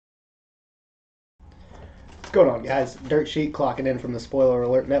What's going on, guys? Dirtsheet clocking in from the Spoiler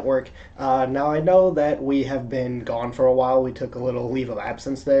Alert Network. Now, I know that we have been gone for a while. We took a little leave of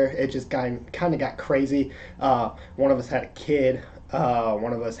absence there. It just kind of got crazy. One of us had a kid.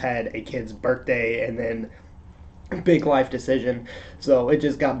 One of us had a kid's birthday, and then big life decision. So it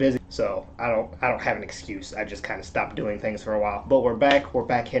just got busy. So I don't have an excuse. I just kind of stopped doing things for a while. But we're back. We're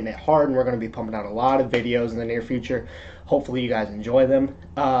back hitting it hard, and we're going to be pumping out a lot of videos in the near future. Hopefully, you guys enjoy them.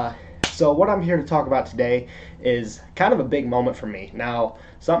 So what I'm here to talk about today is kind of a big moment for me. Now,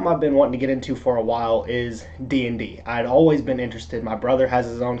 something I've been wanting to get into for a while is D&D. I'd always been interested. My brother has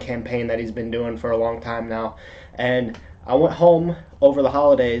his own campaign that he's been doing for a long time now. And I went home over the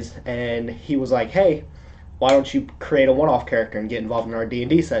holidays and he was like, hey, why don't you create a one-off character and get involved in our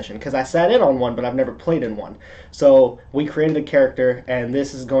D&D session? Because I sat in on one, but I've never played in one. So we created a character, and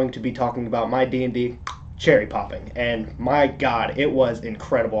this is going to be talking about my D&D cherry popping, and my god, it was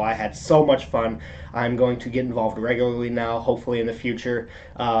incredible. I had so much fun. I'm going to get involved regularly now, hopefully in the future,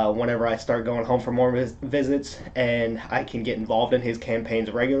 whenever I start going home for more visits and I can get involved in his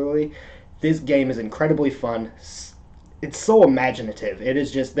campaigns regularly. This game is incredibly fun. It's so imaginative. It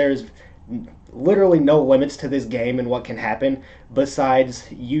is just, there's literally no limits to this game and what can happen besides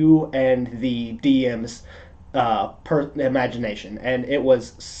you and the DM's imagination, and it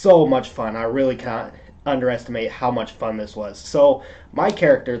was so much fun. I really can't underestimate how much fun this was. So my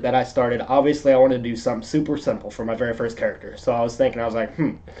character that I started, obviously I wanted to do something super simple for my very first character. So I was thinking, I was like,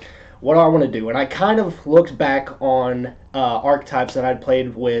 what do I want to do? And I kind of looked back on archetypes that I'd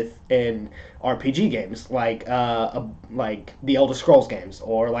played with in RPG games, like the Elder Scrolls games,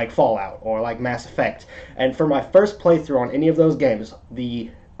 or like Fallout, or like Mass Effect. And for my first playthrough on any of those games, the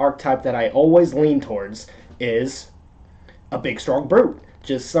archetype that I always lean towards is a big, strong brute.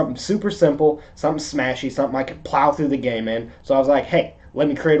 Just something super simple, something smashy, something I could plow through the game in. So I was like, hey, let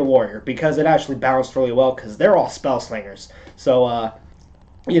me create a warrior, because it actually balanced really well, because they're all spell slingers. So,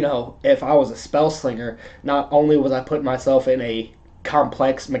 you know, if I was a spell slinger, not only was I putting myself in a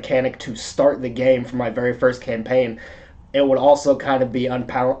complex mechanic to start the game for my very first campaign, it would also kind of be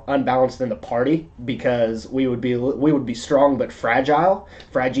unbalanced in the party, because we would be strong but fragile.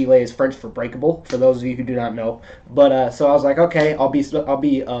 Fragile is French for breakable, for those of you who do not know. But so I was like, okay, I'll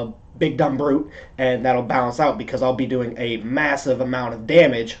be a big dumb brute, and that'll balance out because I'll be doing a massive amount of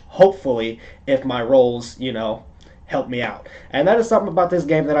damage, hopefully, if my rolls, you know, help me out. And that is something about this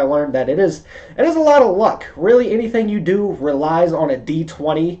game that I learned, that it is a lot of luck. Really, anything you do relies on a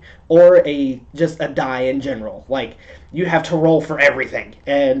d20 or just a die in general. Like, you have to roll for everything,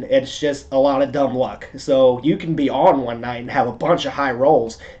 and it's just a lot of dumb luck. So you can be on one night and have a bunch of high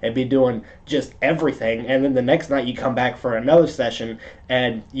rolls and be doing just everything, and then the next night you come back for another session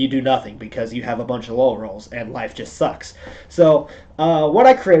and you do nothing because you have a bunch of low rolls and life just sucks. So what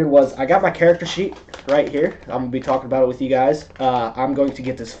I created was, I got my character sheet right here. I'm going to be talking about it with you guys. I'm going to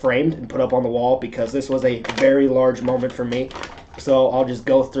get this framed and put up on the wall because this was a very large moment for me. So I'll just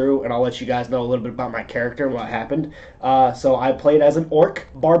go through and I'll let you guys know a little bit about my character and what happened. So I played as an orc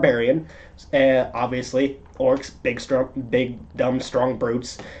barbarian. Obviously, orcs, big, dumb, strong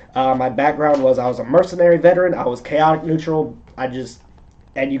brutes. My background was I was a mercenary veteran. I was chaotic neutral.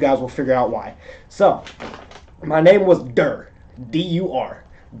 And you guys will figure out why. So, my name was D-U-R,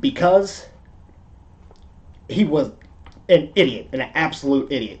 because he was an idiot, an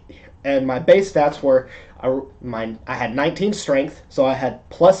absolute idiot. And my base stats were, I had 19 strength, so I had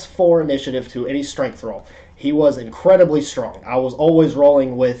 +4 initiative to any strength roll. He was incredibly strong. I was always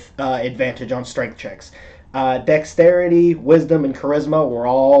rolling with advantage on strength checks. Dexterity, wisdom, and charisma were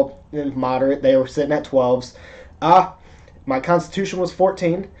all moderate. They were sitting at 12s. My constitution was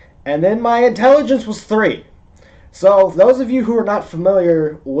 14, and then my intelligence was 3. So, those of you who are not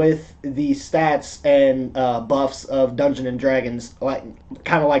familiar with the stats and buffs of Dungeons & Dragons,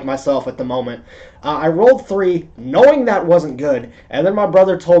 kind of like myself at the moment, I rolled 3, knowing that wasn't good, and then my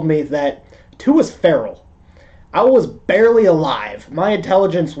brother told me that 2 was feral. I was barely alive. My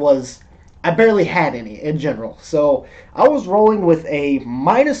intelligence was, I barely had any in general. So, I was rolling with a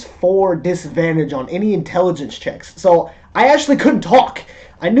 -4 disadvantage on any intelligence checks. So, I actually couldn't talk.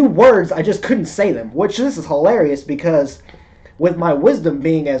 I knew words, I just couldn't say them, which this is hilarious because with my wisdom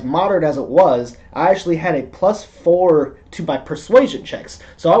being as moderate as it was, I actually had a +4 to my persuasion checks.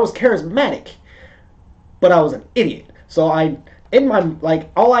 So I was charismatic, but I was an idiot. So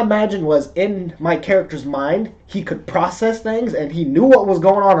all I imagined was in my character's mind, he could process things and he knew what was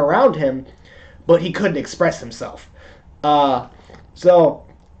going on around him, but he couldn't express himself. So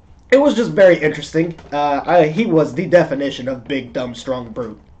it was just very interesting. He was the definition of big, dumb, strong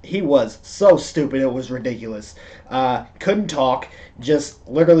brute. he was so stupid it was ridiculous. Couldn't talk, just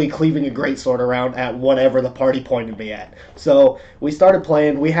literally cleaving a greatsword around at whatever the party pointed me at. So we started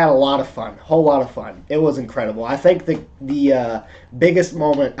playing. We had a lot of fun, whole lot of fun. It was incredible. I think the biggest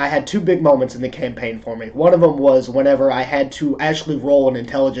moment, I had two big moments in the campaign for me. One of them was whenever I had to actually roll an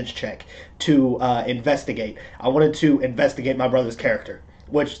intelligence check to investigate. I wanted to investigate my brother's character,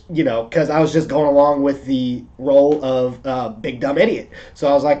 which, because I was just going along with the role of big dumb idiot. So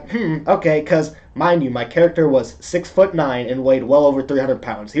I was like, okay, because mind you, my character was 6'9" and weighed well over 300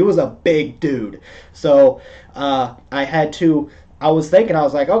 pounds. He was a big dude. So I was thinking, I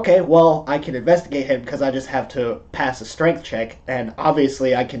was like, okay, well, I can investigate him because I just have to pass a strength check, and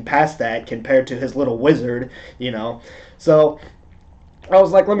obviously I can pass that compared to his little wizard. So I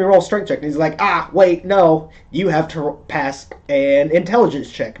was like, let me roll strength check. And he's like, wait, no, you have to pass an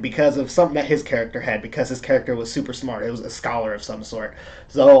intelligence check because of something that his character had, because his character was super smart. It was a scholar of some sort.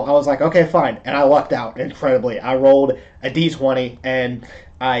 So I was like, okay, fine. And I lucked out incredibly. I rolled a d20 and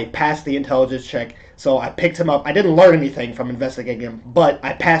I passed the intelligence check. So I picked him up. I didn't learn anything from investigating him, but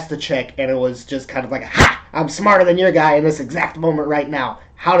I passed the check, and it was just kind of like, ha! I'm smarter than your guy in this exact moment right now.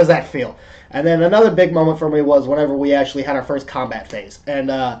 How does that feel? And then another big moment for me was whenever we actually had our first combat phase. And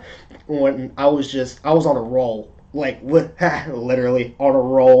when I was on a roll. Like, literally on a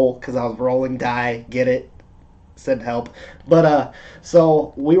roll, because I was rolling die. Get it? Send help. But,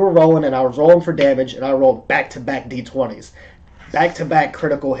 so we were rolling, and I was rolling for damage, and I rolled back-to-back D20s. Back-to-back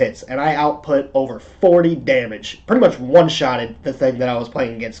critical hits, and I output over 40 damage. Pretty much one-shotted the thing that I was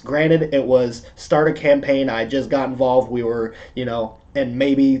playing against. Granted, it was start a campaign. I just got involved. We were, and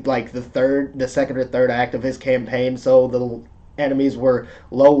maybe like the second or third act of his campaign, so the enemies were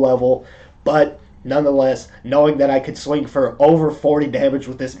low level, but nonetheless, knowing that I could swing for over 40 damage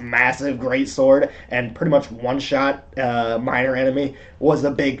with this massive greatsword and pretty much one-shot minor enemy was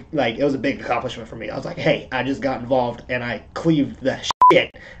a big accomplishment for me. I was like, hey, I just got involved and I cleaved the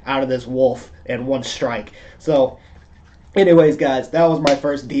shit out of this wolf in one strike. So anyways, guys, that was my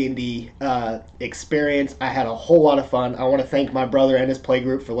first D&D experience. I had a whole lot of fun. I want to thank my brother and his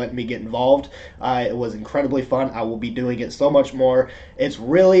playgroup for letting me get involved. It was incredibly fun. I will be doing it so much more. It's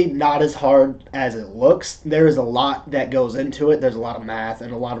really not as hard as it looks. There is a lot that goes into it. There's a lot of math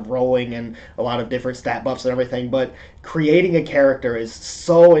and a lot of rolling and a lot of different stat buffs and everything, but creating a character is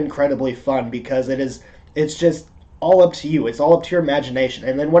so incredibly fun because it's just all up to you. It's all up to your imagination.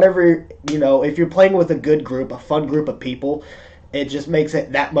 And then whenever, if you're playing with a good group, a fun group of people, it just makes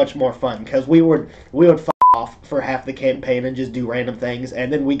it that much more fun. Because we would f off for half the campaign and just do random things,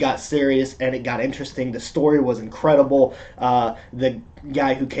 and then we got serious and it got interesting. The story was incredible. The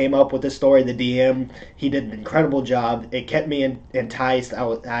guy who came up with the story, the DM, he did an incredible job. It kept me enticed.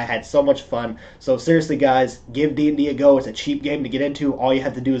 I had so much fun. So seriously, guys, give D&D a go. It's a cheap game to get into. All you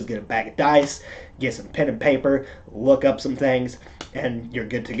have to do is get a bag of dice, get some pen and paper, look up some things, and you're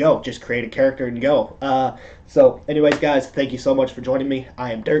good to go. Just create a character and go. So anyways, guys, thank you so much for joining me.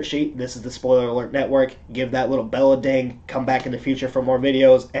 I am Dirtsheet. This is the Spoiler Alert Network. Give that little bell a ding. Come back in the future for more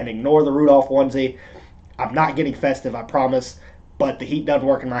videos, and ignore the Rudolph onesie. I'm not getting festive, I promise, but the heat doesn't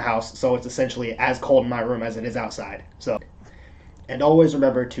work in my house, so it's essentially as cold in my room as it is outside. So, and always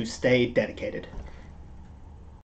remember to stay dedicated.